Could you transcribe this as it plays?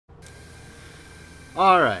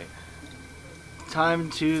Alright. Time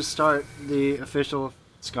to start the official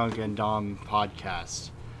Skunk and Dom podcast.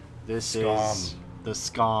 This is the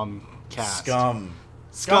Skumcast.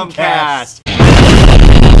 Skumcast!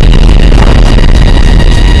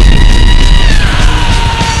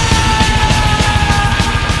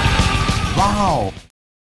 Wow!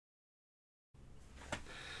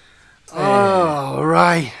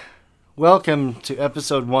 Alright. Welcome to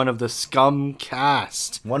episode 1 of the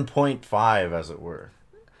Skumcast. 1.5, as it were.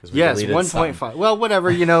 Yes, 1.5. Well, whatever,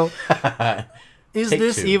 Is Take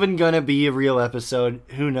this two. even going to be a real episode?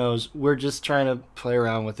 Who knows? We're just trying to play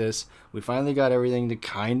around with this. We finally got everything to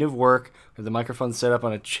kind of work. We have the microphone set up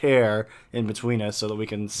on a chair in between us so that we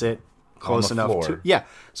can sit close On the enough floor. to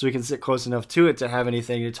so we can sit close enough to it to have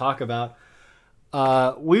anything to talk about.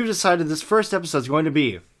 We've decided this first episode is going to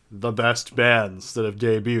be the best bands that have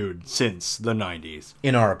debuted since the 90s.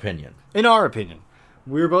 In our opinion. In our opinion.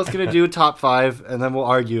 We're both going to do a top 5, and then we'll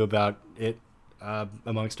argue about it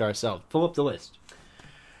amongst ourselves. Pull up the list.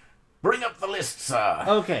 Bring up the list, sir!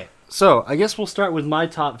 Okay, so I guess we'll start with my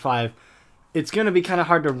top 5. It's going to be kind of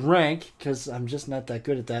hard to rank, because I'm just not that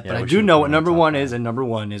good at that. Yeah, but I we do should know put what it on number top 1 five. is, and number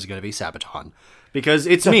 1 is going to be Sabaton. Because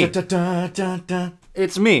it's me.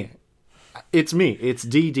 It's me. It's me. It's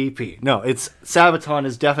DDP. No, it's Sabaton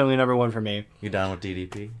is definitely number 1 for me. You down with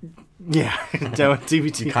DDP? Yeah, down with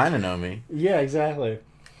DBT. You kind of know me. Yeah, exactly.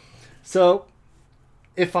 So,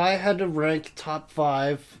 if I had to rank top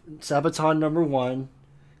 5, Sabaton number 1,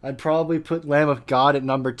 I'd probably put Lamb of God at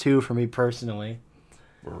number 2 for me personally.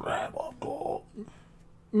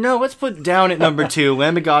 No, let's put down at number 2,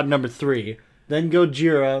 Lamb of God number 3, then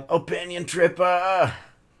Gojira, Opinion tripper!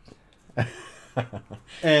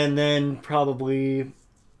 and then probably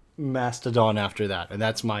Mastodon after that, and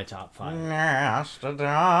that's my top 5.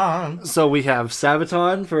 Mastodon. So we have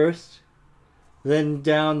Sabaton first, then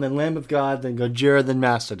down, then Lamb of God, then Gojira, then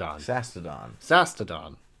Mastodon. Sastodon.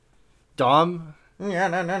 Sastodon. Dom, Oh,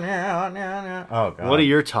 God. what are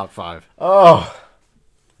your top 5? Oh!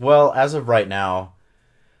 Well, as of right now,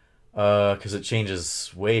 because it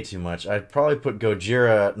changes way too much, I'd probably put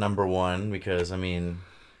Gojira at number 1, because,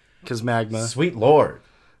 Because Magma. sweet lord.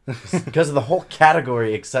 Because of the whole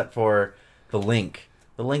category except for the Link.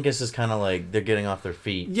 The Link is just kind of like they're getting off their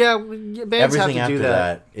feet. Yeah, bands Everything have to after do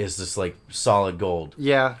that is just like solid gold.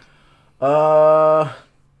 Yeah. I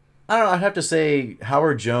don't know, I'd have to say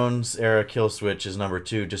Howard Jones era Kill Switch is number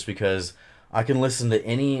 2 just because I can listen to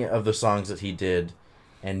any of the songs that he did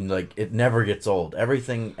and like it never gets old. Every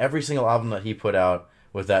single album that he put out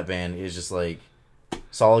with that band is just like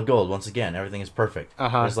solid gold. Once again, everything is perfect.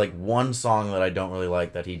 Uh-huh. There's like one song that I don't really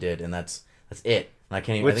like that he did, and that's it. And I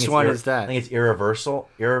can't even. Which I think it's one is that? I think it's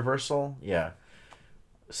Irreversal. Yeah,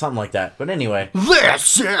 something like that. But anyway,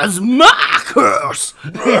 This is Marcus!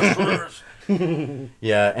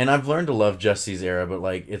 yeah. And I've learned to love Jesse's era, but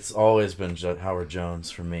like it's always been Howard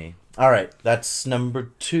Jones for me. All right, that's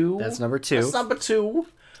number 2. That's number 2. That's number 2.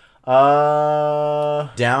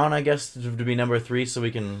 Down, I guess, to be number 3, so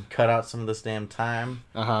we can cut out some of this damn time.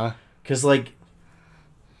 Uh-huh. Cause like,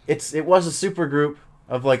 it was a super group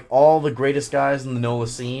of like all the greatest guys in the NOLA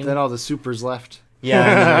scene. Then all the supers left. Yeah, and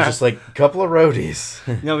then there was just like a couple of roadies.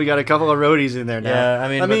 We got a couple of roadies in there now.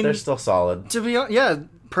 Yeah, but they're still solid. To be honest, yeah,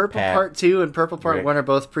 Purple Pat. Part 2 and Purple Part Rick. 1 are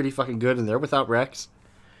both pretty fucking good, and they're without Rex.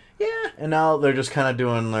 Yeah, and now they're just kind of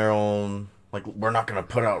doing their own. Like, we're not gonna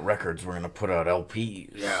put out records. We're gonna put out LPs.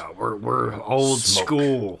 Yeah, we're old Smoke.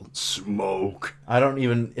 school. Smoke. I don't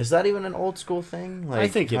even. Is that even an old school thing? Like, I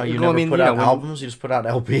think it- how you well, never put out when- albums. You just put out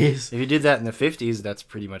LPs. If you did that in the 50s, that's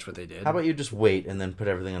pretty much what they did. How about you just wait and then put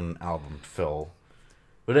everything on an album, Phil?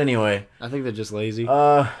 But anyway, I think they're just lazy.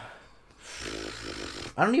 I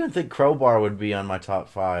don't even think Crowbar would be on my top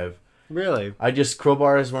 5. Really?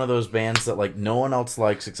 Crowbar is one of those bands that like no one else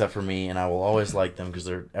likes except for me, and I will always like them because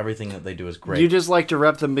everything that they do is great. You just like to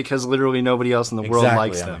rep them because literally nobody else in the world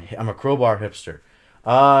likes them. I'm a Crowbar hipster.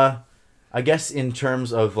 I guess in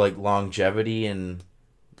terms of like longevity and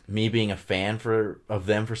me being a fan of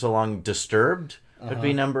them for so long, Disturbed would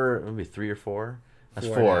be would be 3 or 4. That's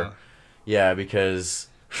 4. now. Yeah, because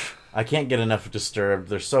I can't get enough of Disturbed.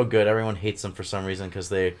 They're so good. Everyone hates them for some reason because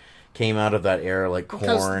they came out of that era like Korn.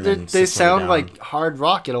 Because And they System of a sound Down. like hard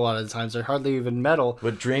rock at a lot of the times. They're hardly even metal.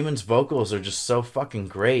 But Draymond's vocals are just so fucking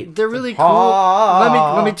great. They're really cool.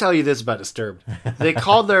 Ah. Let me tell you this about Disturbed. They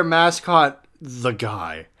called their mascot the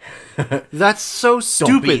Guy. That's so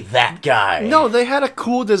stupid. Don't be that guy. No, they had a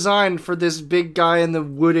cool design for this big guy in the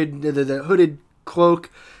the hooded cloak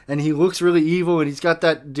and he looks really evil, and he's got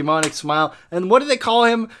that demonic smile. And what do they call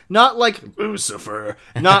him? Not like Lucifer,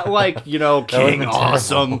 not like, King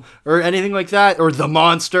Awesome or anything like that, or the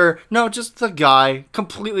monster. No, just the guy,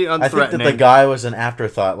 completely unthreatening. I think that the guy was an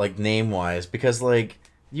afterthought, like name-wise, because like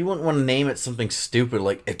you wouldn't want to name it something stupid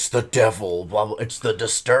like it's the devil, blah blah. It's the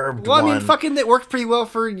disturbed one. Well, I mean, fucking, it worked pretty well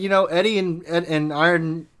for Eddie and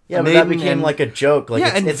Iron. Yeah, but that became like a joke. Like,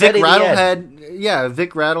 yeah, it's Vic Rattlehead. Yeah,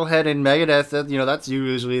 Vic Rattlehead and Megadeth. That's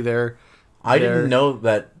usually their. I didn't know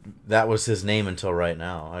that was his name until right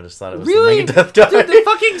now. I just thought it was really? the Megadeth guy. Dude, the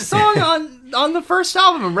fucking song on the first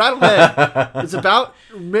album, Rattlehead. It's about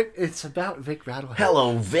Vic Rattlehead.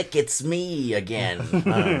 Hello, Vic. It's me again. I don't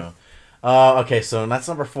know. Okay, so that's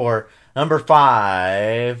number 4. Number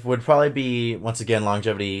 5 would probably be, once again,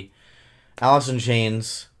 longevity. Alice in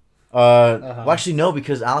Chains. Well, actually, no,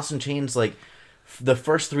 because Alice in Chains, like, the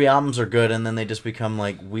first 3 albums are good, and then they just become,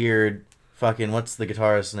 like, weird fucking, what's the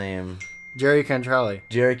guitarist's name? Jerry Cantrell.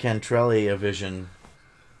 Jerry Cantrell of Vision.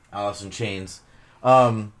 Alice in Chains.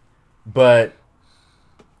 But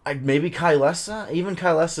maybe Kylesa? Even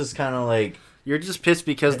Kylesa's kind of, like... You're just pissed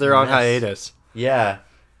because they're on hiatus. Yeah.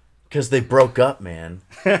 Because they broke up, man.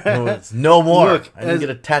 No, it's no more. Look, I didn't get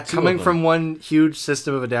a tattoo. Coming from one huge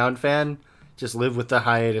System of a Down fan, just live with the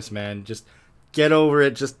hiatus, man. Just get over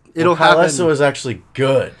it. It'll happen. Kylesa was actually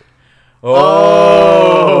good.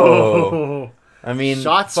 Oh. I mean,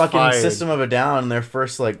 shots fucking fired. System of a Down, their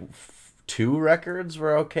first, like, 2 records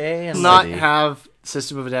were okay. And not have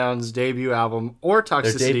System of a Down's debut album or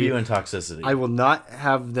Toxicity. Their debut and Toxicity. I will not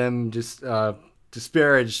have them just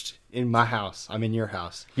disparaged in my house. I'm in your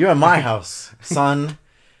house. You're in my house, son.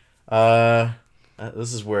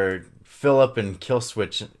 This is where Philip and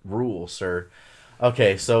Killswitch rule, sir.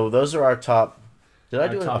 Okay, so those are our top... Did I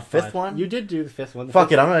do a 5th one? You did do the 5th one.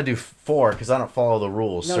 Fuck it, I'm going to do 4 because I don't follow the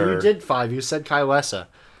rules, no, sir. No, you did 5. You said Kylesa.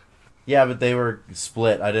 Yeah, but they were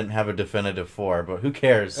split. I didn't have a definitive 4, but who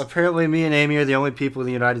cares? Apparently, me and Amy are the only people in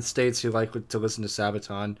the United States who like to listen to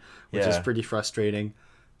Sabaton, which is pretty frustrating.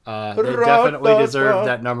 They definitely deserve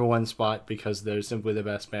that number 1 spot because they're simply the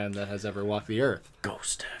best band that has ever walked the earth.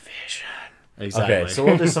 Ghost Vision. Exactly. Okay, so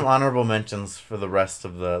we'll do some honorable mentions for the rest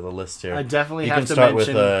of the list here. I definitely you have to mention...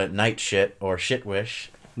 mention... You can start with Night Shit or Shit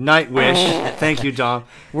Wish. Nightwish. Thank you, Dom.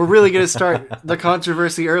 We're really going to start the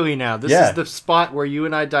controversy early now. This is the spot where you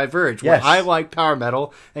and I diverge. Where I like power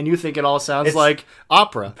metal, and you think it all sounds like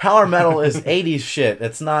opera. Power metal is 80s shit.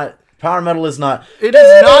 It's not... Power metal is not... It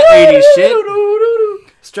is not 80s shit.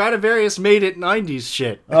 Stradivarius made it 90s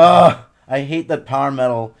shit. I hate that power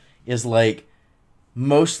metal is, like,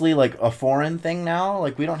 mostly, like, a foreign thing now.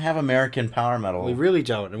 Like, we don't have American power metal. We really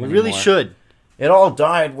don't, and we really should. It all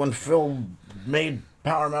died when Phil made...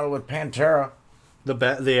 power metal with Pantera.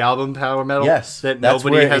 The album Power Metal? Yes. That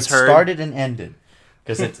nobody has heard. It started and ended.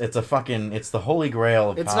 Because it's a fucking... It's the holy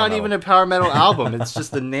grail of It's power not metal. even a Power Metal album. It's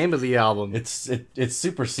just the name of the album. It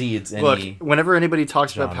supersedes any... Look, whenever anybody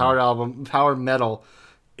talks about Power Metal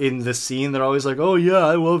in the scene, they're always like, oh yeah,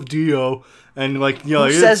 I love Dio. And like,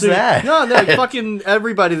 who says that? No, they're like fucking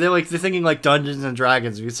everybody. They're thinking like Dungeons and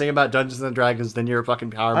Dragons. If you sing about Dungeons and Dragons, then you're a fucking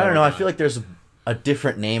Power Metal. I don't know. guy. I feel like there's a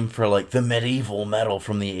different name for like the medieval metal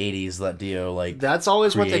from the 80s that Dio like that's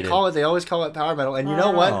always created. What they call it. They always call it power metal. And you know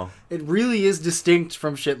what? It really is distinct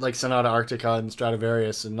from shit like Sonata Arctica and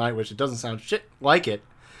Stradivarius and Nightwish. It doesn't sound shit like it.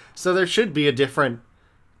 So there should be a different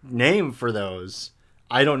name for those.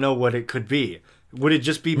 I don't know what it could be. Would it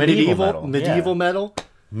just be medieval metal?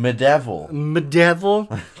 Medieval.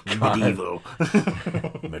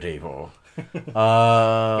 Medieval.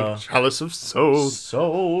 Chalice of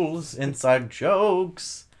Souls. Inside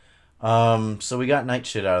jokes. So we got Night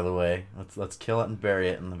Shit out of the way. Let's kill it and bury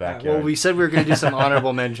it in the backyard. Well, we said we were going to do some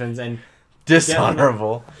honorable mentions and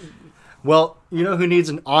dishonorable. Well, you know who needs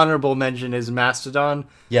an honorable mention is Mastodon.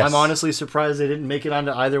 Yes. I'm honestly surprised they didn't make it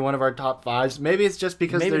onto either one of our top 5s. Maybe it's just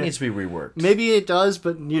because it needs to be reworked. Maybe it does,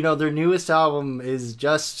 but their newest album is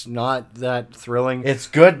just not that thrilling. It's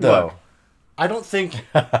good though. Look, I don't think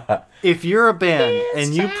if you're a band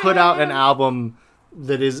and you put out an album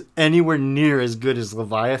that is anywhere near as good as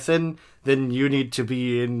Leviathan, then you need to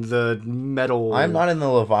be in the metal... I'm not in the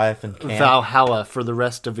Leviathan camp. Valhalla for the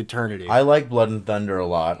rest of eternity. I like Blood and Thunder a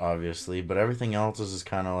lot, obviously, but everything else is just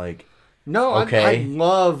kind of like... No, okay. I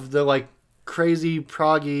love the like crazy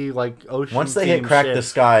proggy like ocean. Once they hit Crack the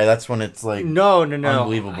Sky, that's when it's like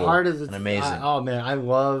unbelievable and amazing. Man, I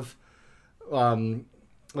love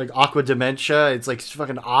like Aqua Dementia. It's like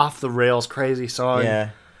fucking off the rails crazy song.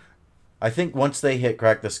 Yeah. I think once they hit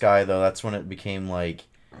Crack the Sky though, that's when it became like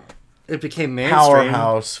It became mainstream.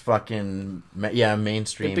 Powerhouse, fucking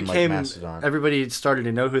mainstream. It became like Mastodon. Everybody started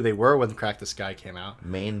to know who they were when Crack the Sky came out.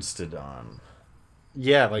 Mainstodon.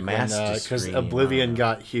 Yeah, like because Oblivion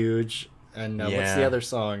got huge, and what's the other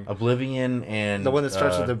song? Oblivion and the one that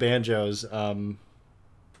starts with the banjos. Oh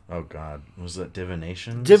God, was that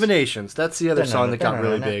Divinations? Divinations. That's the other song that got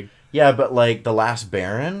really big. Yeah, but like The Last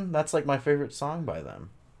Baron, that's like my favorite song by them.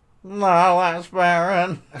 The Last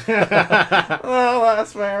Baron. The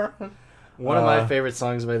Last Baron. One of my favorite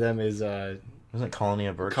songs by them is isn't it Colony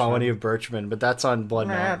of Birchmen? Colony of Birchmen, but that's on Blood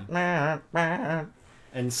Mountain.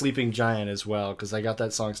 And Sleeping Giant as well, because I got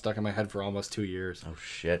that song stuck in my head for almost 2 years. Oh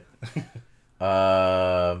shit.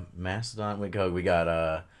 Mastodon. We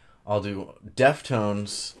got I'll do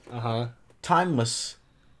Deftones. Timeless,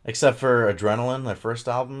 except for Adrenaline, their first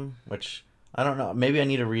album, which I don't know. Maybe I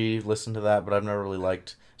need to re-listen to that, but I've never really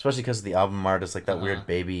liked, especially because of the album art. It's like that weird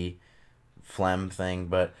baby phlegm thing.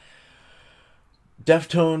 But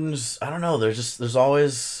Deftones, I don't know. There's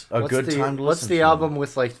always a good time to listen. What's the album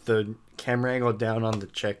with like the camera angle down on the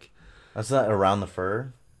chick? That's not Around the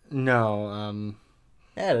Fur. No.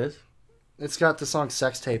 Yeah, it is. It's got the song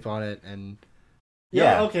Sex Tape on it, and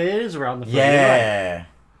yeah, okay, it is Around the Fur. Yeah.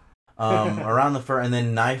 Around the Fur, and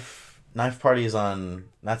then Knife Party is on.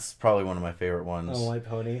 That's probably one of my favorite ones. On White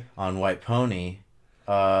Pony. On White Pony.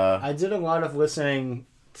 I did a lot of listening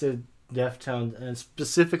to Deftones, and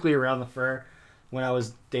specifically Around the Fur, when I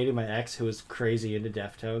was dating my ex, who was crazy into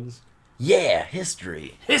Deftones. Yeah,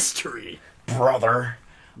 history, brother.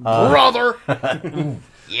 Ooh,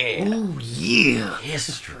 yeah. Ooh, yeah.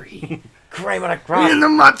 History. Cream of the crop. In the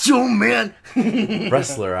Macho Man.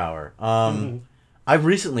 Wrestler Hour. I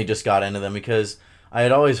recently just got into them because I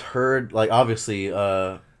had always heard, like, obviously,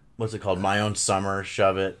 what's it called? My Own Summer,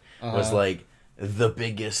 Shove It, was, like, the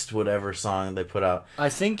biggest whatever song they put out. I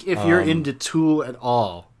think if you're into Tool at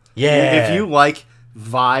all, yeah, if you like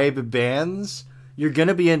vibe bands, you're going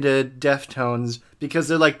to be into Deftones because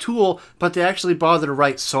they're like Tool, but they actually bother to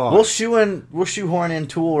write songs. We'll shoehorn in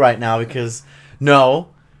Tool right now because, no,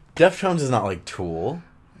 Deftones is not like Tool.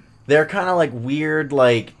 They're kind of like weird,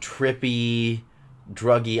 like trippy,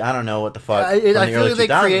 druggy. I don't know what the fuck. I feel like they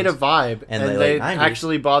create a vibe, and they like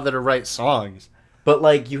actually bother to write songs. But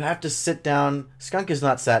like, you have to sit down. Skunk has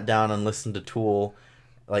not sat down and listened to Tool,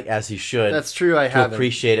 like as he should. That's true. I haven't.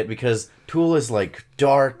 Appreciate it because Tool is like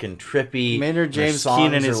dark and trippy. Maynard James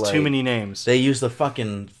Keenan is like, too many names. They use the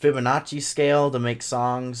fucking Fibonacci scale to make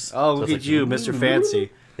songs. Oh, look at you, Mr.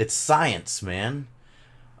 Fancy. It's science, man.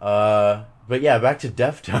 But yeah, back to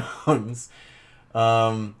Deftones.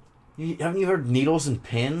 Haven't you heard Needles and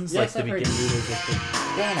Pins? Yes, like I've heard Needles and Pins.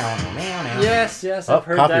 Yes, I've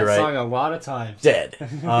heard that song a lot of times. Dead.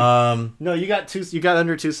 No, you got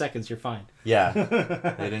under 2 seconds. You're fine. Yeah,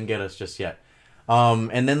 they didn't get us just yet.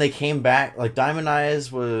 And then they came back. Like Diamond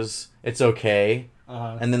Eyes was, it's okay.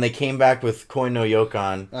 And then they came back with Koi no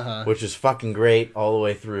Yokan, which is fucking great all the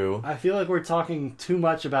way through. I feel like we're talking too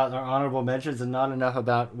much about our honorable mentions and not enough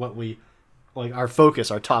about what we, like, our focus,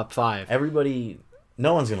 our top 5.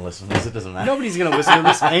 No one's gonna listen to this. It doesn't matter. Nobody's gonna listen to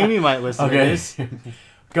this. Amy might listen to this.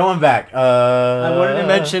 Going back. I wanted to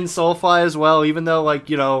mention Soulfly as well, even though, like,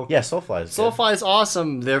 you know... Yeah, Soulfly is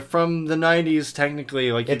awesome. They're from the 90s,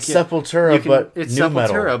 technically. Like, it's Sepultura, but it's new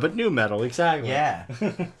Sepultura, metal. but new metal, exactly. Yeah.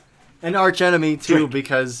 And Arch Enemy, too,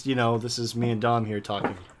 because, you know, this is me and Dom here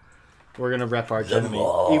talking. We're gonna rep Arch Enemy.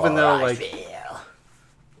 Even though, like...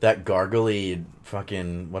 That gargly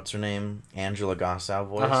fucking... What's her name? Angela Gossow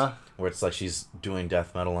voice. Where it's like she's doing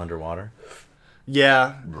death metal underwater.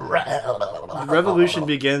 Yeah. Revolution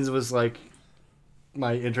Begins was like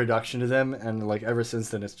my introduction to them, and like ever since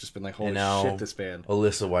then it's just been like, holy shit, this band.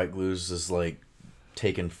 Alyssa Whiteglue's is like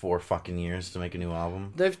taken 4 fucking years to make a new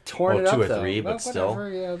album. They've torn it up, 2 or though. 3, but still.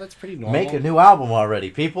 Yeah, that's pretty normal. Make a new album already,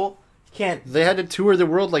 people. You can't. They had to tour the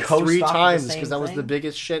world like 3 times because that was the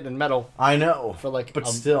biggest shit in metal. I know. For like, but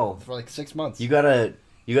still, for like 6 months. You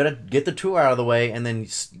gotta get the tour out of the way, and then,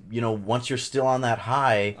 you know, once you're still on that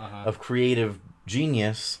high of creative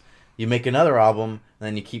genius, you make another album, and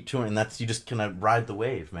then you keep touring, and you just kind of ride the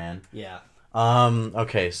wave, man. Yeah.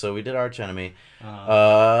 Okay, so we did Arch Enemy.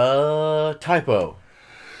 Typo.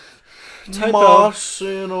 Moss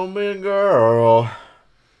in a big girl.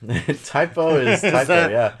 Typo is Typo,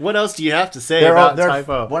 yeah. What else do you have to say about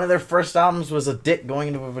Typo? One of their first albums was a dick going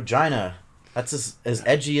into a vagina. That's as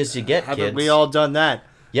edgy as you get, kids. Haven't we all done that?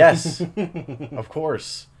 Yes, of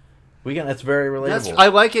course. That's very relatable. I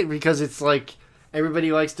like it because it's like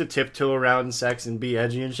everybody likes to tiptoe around sex and be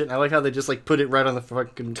edgy and shit. And I like how they just like put it right on the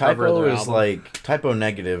fucking cover of their album. Typo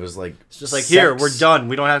Negative is like it's just like, here, we're done.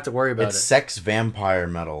 We don't have to worry about it. It's sex vampire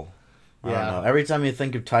metal. I don't know. Every time you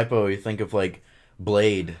think of Typo, you think of like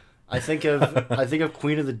Blade. I think of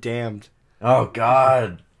Queen of the Damned. Oh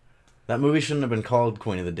God, that movie shouldn't have been called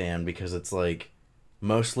Queen of the Damned because it's like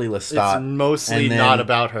mostly Lestat. It's mostly not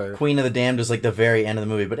about her. Queen of the Damned is like the very end of the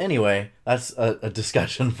movie. But anyway, that's a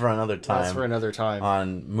discussion for another time. That's for another time.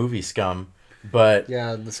 On Movie Scum. But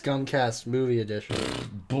yeah, the Skumcast movie edition.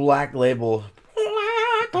 Black Label.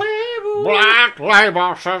 Black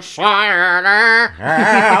Label Society.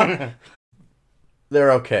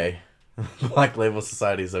 They're okay. Black Label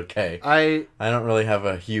Society is okay. I don't really have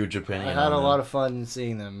a huge opinion. I had a lot of fun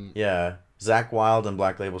seeing them. Yeah. Zach Wilde and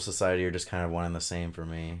Black Label Society are just kind of one and the same for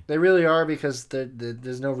me. They really are because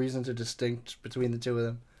there's no reason to distinct between the two of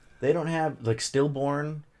them. They don't have, like,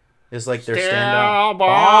 Stillborn is like their stand-up.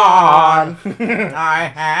 Stillborn.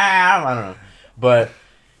 I don't know. But,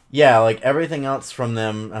 yeah, like, everything else from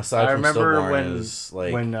them, aside from Stillborn, is,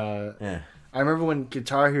 like... I remember when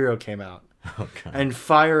Guitar Hero came out. Okay. And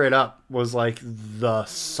Fire It Up was, like, the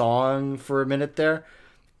song for a minute there.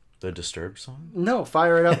 The Disturbed song? No,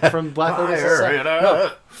 Fire It Up from Black Label Society. It up.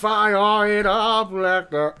 No, Fire It Up like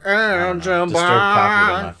the engine. Disturbed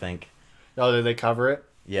copied them, I think. Oh, did they cover it?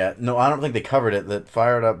 Yeah. No, I don't think they covered it. That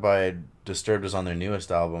Fire It Up by Disturbed was on their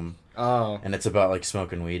newest album. Oh. And it's about, like,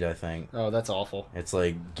 smoking weed, I think. Oh, that's awful. It's,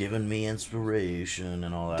 like, giving me inspiration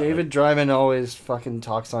and all that. David Dryman always fucking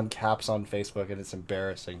talks on caps on Facebook, and it's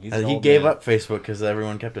embarrassing. He gave up Facebook because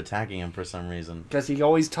everyone kept attacking him for some reason. Because he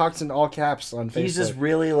always talks in all caps on Facebook. He's just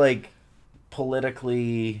really, like,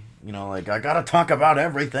 politically, you know, like, I gotta talk about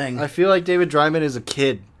everything. I feel like David Dryman is a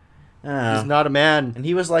kid. He's not a man. And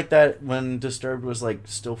he was like that when Disturbed was, like,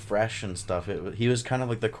 still fresh and stuff. He was kind of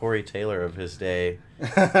like the Corey Taylor of his day.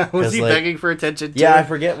 Was he, like, begging for attention, too? Yeah, I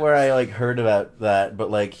forget where I, like, heard about that, but,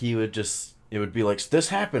 like, he would just... It would be like, this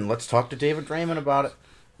happened, let's talk to David Draymond about it.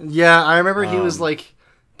 Yeah, I remember he was, like,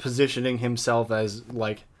 positioning himself as,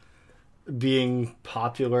 like, being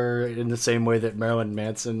popular in the same way that Marilyn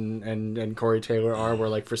Manson and Corey Taylor are, where,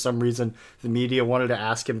 like, for some reason the media wanted to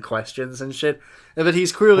ask him questions and shit. But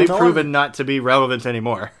he's clearly proven not to be relevant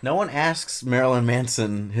anymore. No one asks Marilyn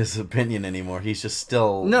Manson his opinion anymore. He's just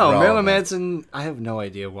still relevant. Marilyn Manson, I have no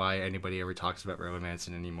idea why anybody ever talks about Marilyn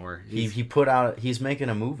Manson anymore. He put out... He's making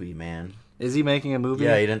a movie, man. Is he making a movie?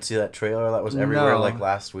 Yeah, you didn't see that trailer that was everywhere like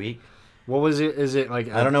last week? What was it? Is it like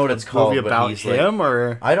I don't know what it's called, movie about him like,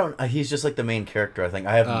 or I don't. He's just like the main character. I think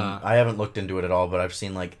I haven't looked into it at all, but I've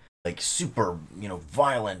seen like super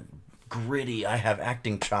violent, gritty. I have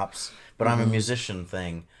acting chops, but I'm a musician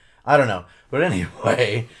thing. I don't know, but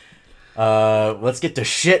anyway, let's get to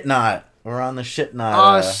Shit Knot. We're on the Shit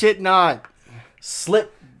Knot. Shit Knot.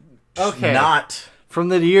 Slip. Okay. Knot. From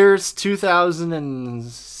the years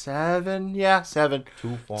 2007, yeah, 7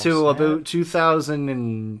 to about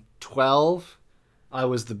 2012, I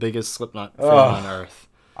was the biggest Slipknot fan on earth.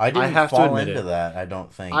 I didn't fall into that, I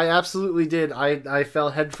don't think. I absolutely did. I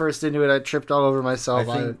fell headfirst into it. I tripped all over myself.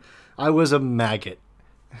 I was a maggot.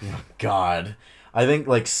 God. I think,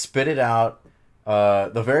 like, Spit It Out,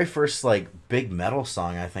 the very first, like, big metal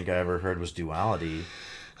song I think I ever heard was Duality.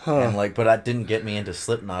 And like, but that didn't get me into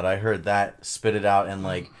Slipknot. I heard that, Spit It Out, and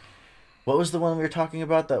like, what was the one we were talking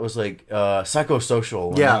about? That was like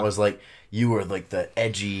Psychosocial. Yeah, that was like you were like the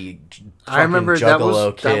edgy. I remember that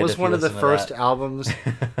was one of the first albums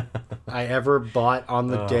I ever bought on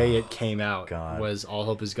the day it came out. God. Was All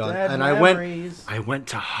Hope Is Gone, and I went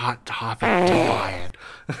to Hot Topic to buy it.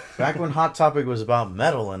 Back when Hot Topic was about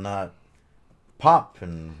metal and not pop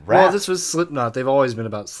and rap. Well, this was Slipknot. They've always been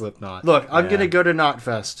about Slipknot. Look, I'm going to go to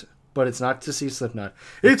Knotfest, but it's not to see Slipknot.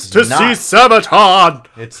 It's to see Sabaton!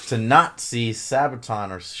 It's to not see Sabaton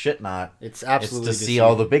or Shitnot. It's absolutely It's to see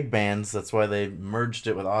all the big bands. That's why they merged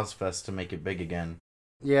it with Ozfest to make it big again.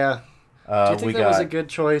 Yeah. Do you think that was a good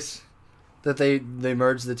choice? That they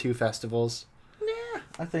merged the two festivals? Yeah,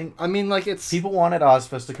 I think. I mean, like, it's... People wanted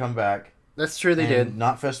Ozfest to come back. That's true, they did.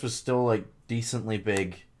 Knotfest was still, like, decently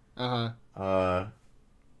big. Uh-huh. I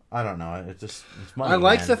don't know. It's money. I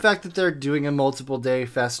like the fact that they're doing a multiple day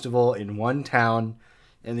festival in one town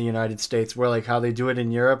in the United States, where like how they do it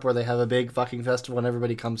in Europe, where they have a big fucking festival and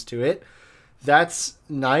everybody comes to it. That's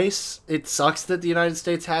nice. It sucks that the United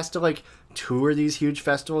States has to like tour these huge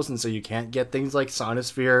festivals, and so you can't get things like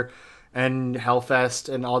Sonosphere and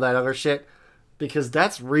Hellfest and all that other shit, because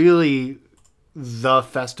that's really the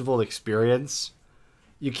festival experience.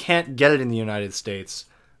 You can't get it in the United States.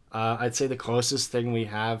 I'd say the closest thing we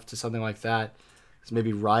have to something like that is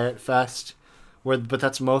maybe Riot Fest, but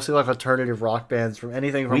that's mostly like alternative rock bands from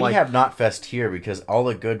anything from We have not fest here because all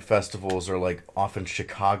the good festivals are like off in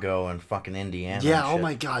Chicago and fucking Indiana. Yeah, and oh shit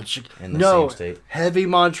my god. in the same state. Heavy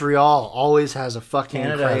Montreal always has a fucking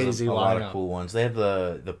Canada crazy has a lineup. lot of cool ones. They have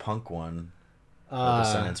the punk one that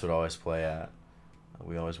Descendants would always play at.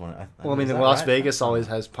 We always want to... Las Vegas always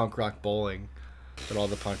has punk rock bowling that all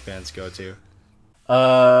the punk bands go to.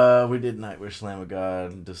 We did Nightwish, Lamb of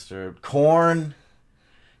God, Disturbed. Korn.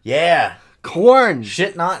 Yeah. Korn.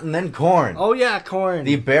 Shit Not and then Korn. Oh yeah, Korn.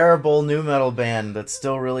 The bearable new metal band that's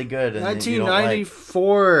still really good. And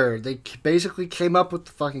 1994. They basically came up with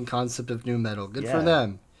the fucking concept of new metal. Good for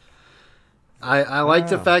them. I like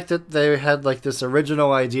the fact that they had like this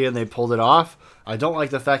original idea and they pulled it off. I don't like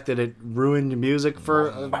the fact that it ruined music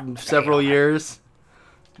for several years.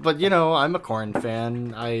 But, I'm a Korn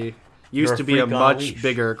fan. I used to be a much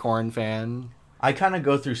bigger Korn fan. I kind of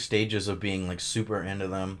go through stages of being, like, super into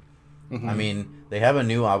them. Mm-hmm. I mean, they have a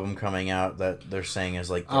new album coming out that they're saying is,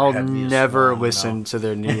 like, I'll never listen to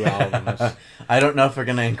their new albums. I don't know if they're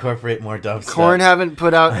going to incorporate more dubstep. Korn haven't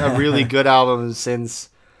put out a really good album since...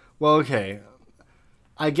 Well, okay.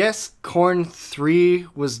 I guess Korn 3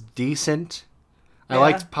 was decent. I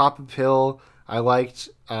liked Pop a Pill. I liked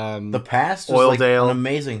The Past is Oildale. Like an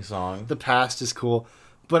amazing song. The Past is cool.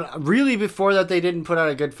 But really before that they didn't put out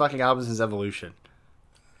a good fucking album since Evolution.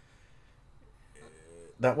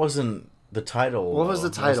 That wasn't the title. What was the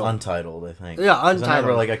title? It was Untitled, I think. Yeah,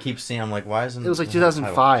 Untitled. I keep seeing, I'm like, why isn't it was like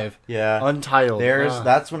 2005. Yeah. Untitled.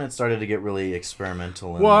 That's when it started to get really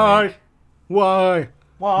experimental. And Why?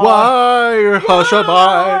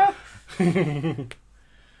 Hush-a-bye.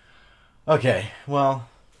 Okay, well,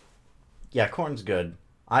 yeah, Korn's good.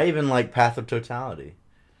 I even like Path of Totality.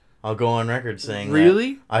 I'll go on record saying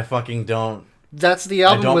really? That I fucking don't. That's the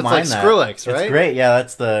album with like Skrillex, right? It's great. Yeah,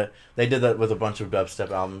 they did that with a bunch of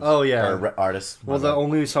dubstep albums. Oh yeah, or artists. Well, the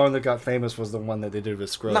only song that got famous was the one that they did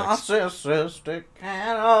with Skrillex. Narcissistic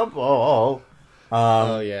cannibal.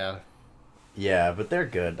 Oh yeah. Yeah, but they're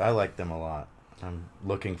good. I like them a lot. I'm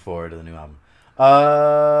looking forward to the new album.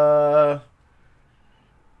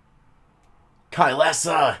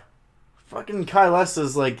 Kylesa! Fucking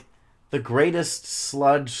Kylesa's like the greatest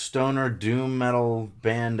sludge, stoner, doom metal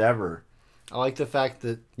band ever. I like the fact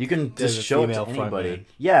that you can just show it to anybody.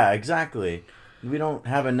 Yeah, exactly. We don't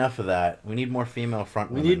have enough of that. We need more female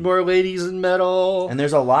frontwomen. We need more ladies in metal. And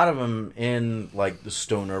there's a lot of them in like the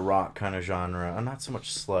stoner rock kind of genre. Not so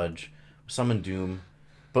much sludge. Some in doom.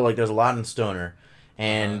 But like there's a lot in stoner.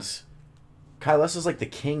 And... Kylesa's like the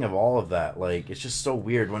king of all of that. Like, it's just so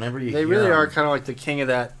weird whenever you They really are kind of like the king of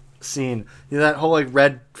that scene. That whole like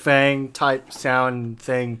Red Fang type sound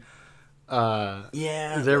thing.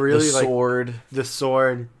 Yeah. They're really the like sword. The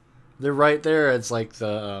sword. They're right there. It's like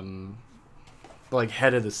the like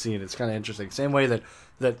head of the scene. It's kind of interesting. Same way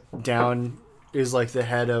that Down is like the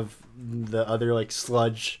head of the other like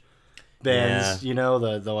sludge bands,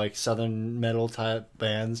 the like southern metal type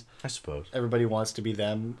bands. I suppose. Everybody wants to be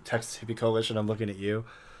them. Texas Hippie Coalition, I'm looking at you.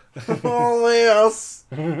 Oh, yes.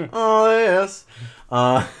 Oh, yes.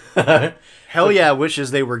 Hell yeah,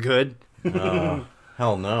 wishes they were good.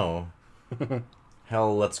 Hell no.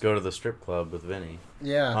 Hell, let's go to the strip club with Vinny.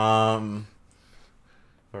 Yeah.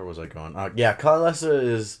 Where was I going? Yeah, Kylesa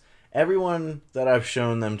is... Everyone that I've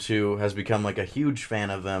shown them to has become like a huge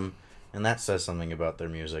fan of them. And that says something about their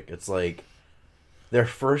music. It's like their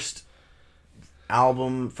first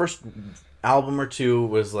album or two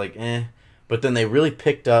was like but then they really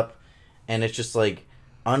picked up, and it's just like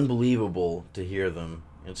unbelievable to hear them.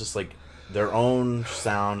 It's just like their own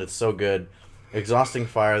sound. It's so good. Exhausting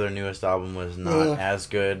Fire, their newest album, was not as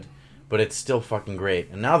good, but it's still fucking great.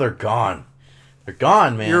 And now they're gone. They're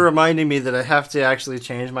gone, man. You're reminding me that I have to actually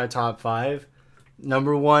change my top 5.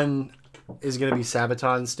 Number 1 is going to be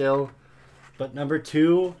Sabaton still. But number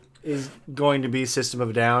 2 is going to be System of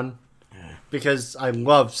a Down. Because I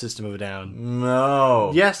love System of a Down.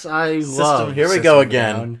 No. Yes, I love Here we System go of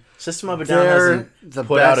again. Down. System of a Down hasn't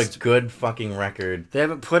put out a good fucking record. They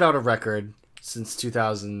haven't put out a record since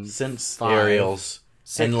 2000. Since Aerials.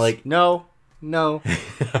 6. And like... No.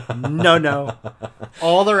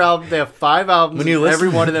 All their albums, they have 5 albums, and every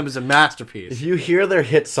one of them is a masterpiece. If you hear their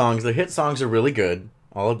hit songs are really good.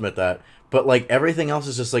 I'll admit that. But, like, everything else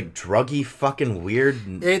is just, like, druggy fucking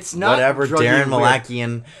weird. It's not whatever. Darren weird.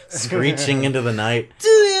 Malakian screeching into the night. Do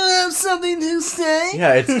you have something to say?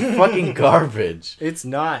 Yeah, it's fucking garbage. It's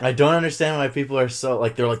not. I don't understand why people are so,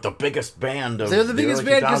 like, they're, like, the biggest band of They're the biggest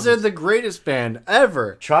band because they're the greatest band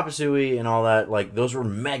ever. Chop Suey and all that, like, those were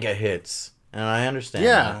mega hits. And I understand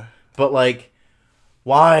that. But, like,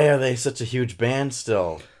 why are they such a huge band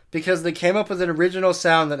still? Because they came up with an original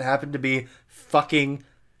sound that happened to be fucking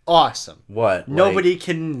awesome. What? Nobody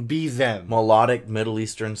can be them. Melodic Middle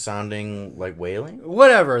Eastern sounding like wailing?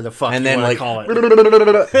 Whatever the fuck and you then want to call it.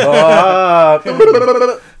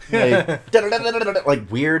 Like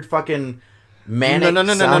weird fucking manic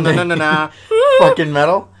sounding fucking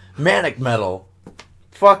metal. Manic metal.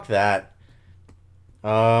 Fuck that.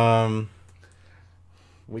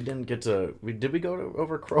 We didn't get to... Did we go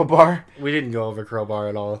over Crowbar? We didn't go over Crowbar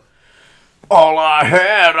at all. All I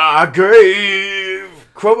had, I gave.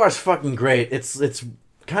 Crowbar's fucking great. It's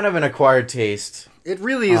kind of an acquired taste. It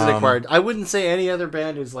really is an acquired... I wouldn't say any other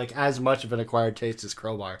band is like as much of an acquired taste as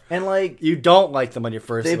Crowbar. And like... You don't like them on your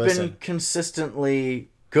first listen. They've been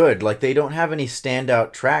consistently good. Like, they don't have any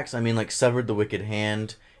standout tracks. I mean, like, Severed the Wicked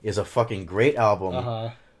Hand is a fucking great album.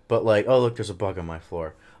 Uh-huh. But like... Oh, look, there's a bug on my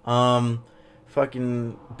floor.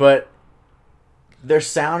 But their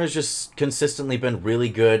sound has just consistently been really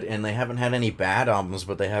good, and they haven't had any bad albums,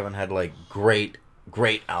 but they haven't had like great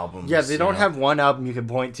albums. Yeah, they don't have one album you can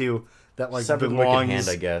point to that like Severed belongs. Wicked Hand,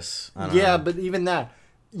 I guess. I don't know. But even that,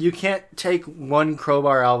 you can't take one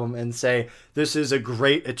Crowbar album and say this is a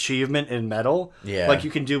great achievement in metal. Yeah, like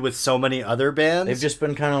you can do with so many other bands. They've just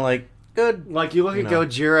been kind of like good. Like you look at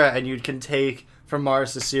Gojira, and you can take From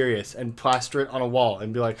Mars to Sirius and plaster it on a wall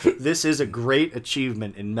and be like, this is a great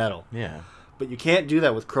achievement in metal. Yeah. But you can't do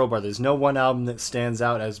that with Crowbar. There's no one album that stands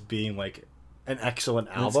out as being like an excellent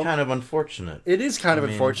album. It's kind of unfortunate. It is kind of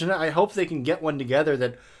unfortunate. I hope they can get one together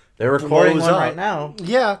that they're recording one right now.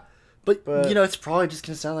 Yeah. But you know, it's probably just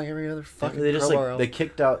going to sound like every other fucking Crowbar album. They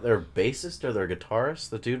kicked out their bassist or their guitarist,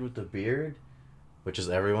 the dude with the beard, which is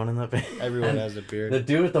everyone in the band. Everyone has a beard. The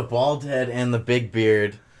dude with the bald head and the big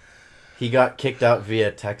beard. He got kicked out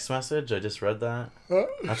via text message. I just read that.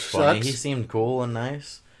 That's funny. He seemed cool and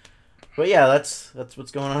nice. But yeah, that's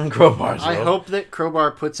what's going on in Crowbar. I hope that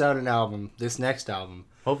Crowbar puts out an album, this next album.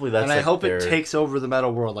 Hopefully that's. And I hope it takes over the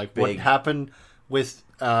metal world, like what happened with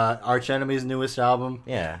Arch Enemy's newest album.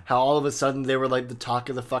 Yeah. How all of a sudden they were like the talk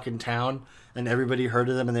of the fucking town, and everybody heard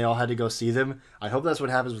of them, and they all had to go see them. I hope that's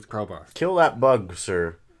what happens with Crowbar. Kill that bug,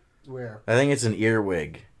 sir. Where? I think it's an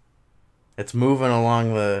earwig. It's moving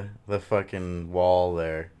along the fucking wall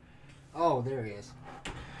there. Oh, there he is.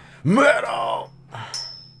 Metal! I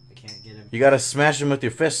can't get him. You gotta smash him with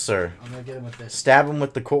your fist, sir. I'm gonna get him with this. Stab him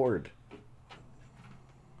with the cord.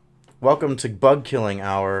 Welcome to Bug Killing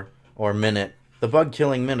Hour, or Minute. The Bug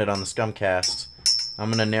Killing Minute on the Skumcast. I'm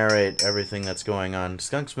gonna narrate everything that's going on.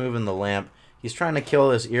 Skunk's moving the lamp. He's trying to kill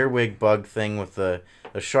this earwig bug thing with the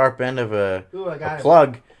sharp end of a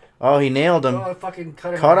plug. Oh, he nailed him. Oh, I fucking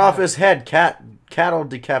cut off his head, cattle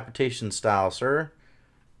decapitation style, sir.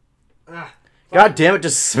 God damn it,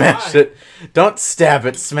 just smash it. Don't stab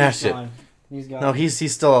it, smash it. He's gone. No,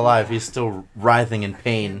 he's still alive. He's still writhing in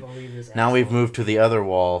pain. Now we've moved to the other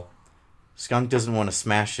wall. Skunk doesn't want to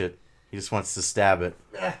smash it. He just wants to stab it.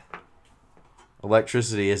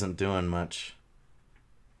 Electricity isn't doing much.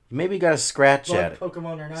 Maybe you gotta scratch at it.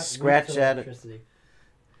 Pokemon are not scratch at it.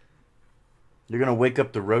 You're gonna wake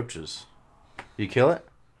up the roaches. You kill it?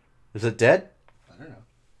 Is it dead? I don't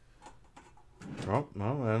know.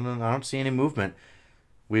 Oh, well, I don't see any movement.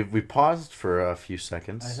 We paused for a few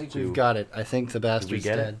seconds. I think we've got it. I think the bastard's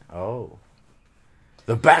dead. Oh.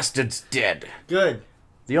 The bastard's dead. Good.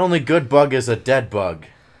 The only good bug is a dead bug.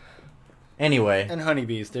 Anyway. And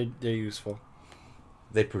honeybees, they're useful.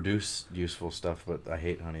 They produce useful stuff, but I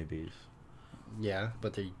hate honeybees. Yeah,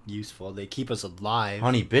 but they're useful. They keep us alive.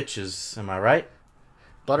 Honey bitches, am I right?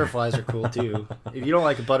 Butterflies are cool too. If you don't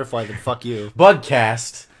like a butterfly, then fuck you.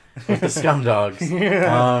 Bugcast with the Scumdogs.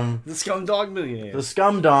 The Scumdog Millionaire. The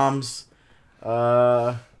Scumdoms.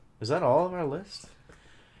 Is that all of our list?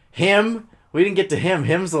 Him. We didn't get to him.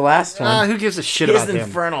 Him's the last one. Who gives a shit about him? His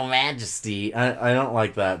Infernal Majesty. I don't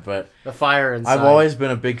like that, but the fire inside. I've always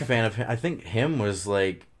been a big fan of him. I think him was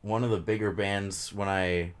like one of the bigger bands when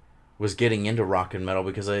I was getting into rock and metal,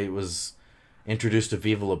 because I was introduced to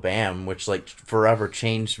Viva La Bam, which like forever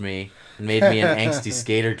changed me and made me an angsty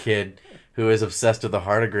skater kid who is obsessed with the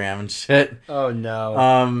heartogram and shit. Oh no.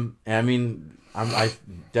 I mean, I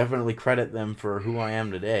definitely credit them for who I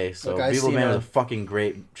am today. So Look, Viva La Bam is a fucking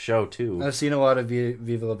great show too. I've seen a lot of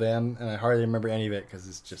Viva La Bam, and I hardly remember any of it because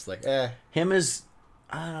it's just like Him is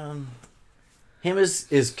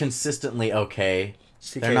consistently okay.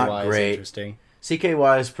 They're not great. Is interesting.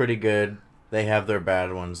 CKY is pretty good. They have their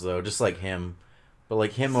bad ones though, just like him. But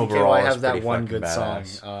like him CKY overall is have that pretty one fucking good badass.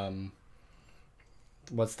 song.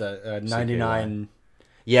 What's that? 99.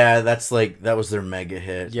 Yeah, that was their mega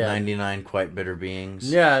hit. Yeah. 99 Quite Bitter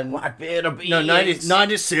Beings. Yeah. Quite Bitter Beings. No,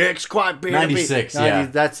 96 Quite Bitter Beings. 96, yeah.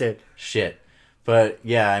 That's it. Shit. But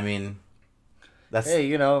yeah, I mean, Hey,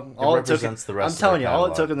 you know, all it represents the rest. I'm telling you, all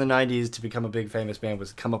it took in the '90s to become a big famous band was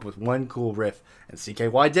to come up with one cool riff, and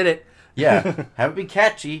CKY did it. Yeah, have it be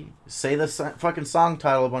catchy. Say the fucking song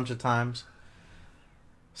title a bunch of times.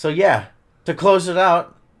 So yeah, to close it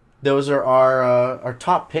out, those are our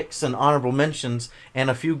top picks and honorable mentions, and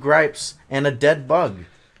a few gripes and a dead bug.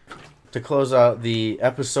 To close out the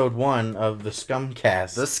episode 1 of the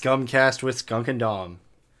Skumcast. The Skumcast with Skunk and Dom.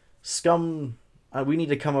 Scum. We need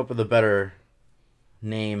to come up with a better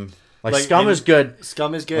name. Like Scum is good.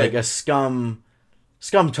 Scum is good. Like a Scum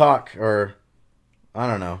Talk, or I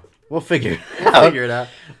don't know. We'll figure it out.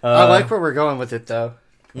 I like where we're going with it, though.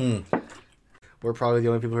 We're probably the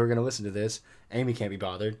only people who are going to listen to this. Amy can't be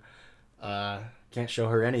bothered. Can't show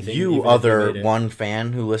her anything. You other one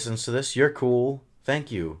fan who listens to this, you're cool.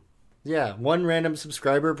 Thank you. Yeah, one random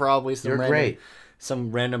subscriber, probably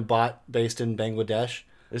some random bot based in Bangladesh.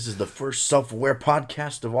 This is the first self-aware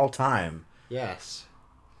podcast of all time. Yes.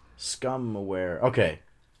 Scum aware. Okay.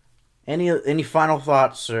 Any final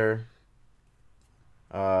thoughts, sir?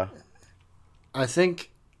 I think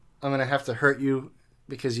I'm gonna have to hurt you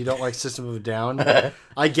because you don't like System of a Down.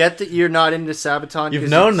 I get that you're not into Sabaton. You've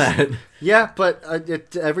known that. Yeah, but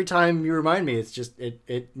every time you remind me, it's just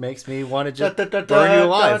it makes me want to just burn you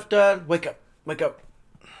alive. Wake up! Wake up!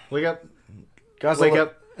 Wake up! Wake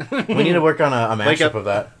up! We need to work on a mashup of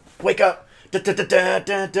that. Wake up!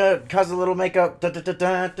 Cause a little makeup.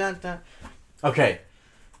 Okay.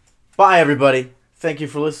 Bye, everybody. Thank you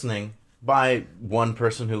for listening. Bye, one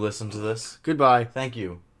person who listened to this. Goodbye. Thank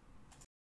you.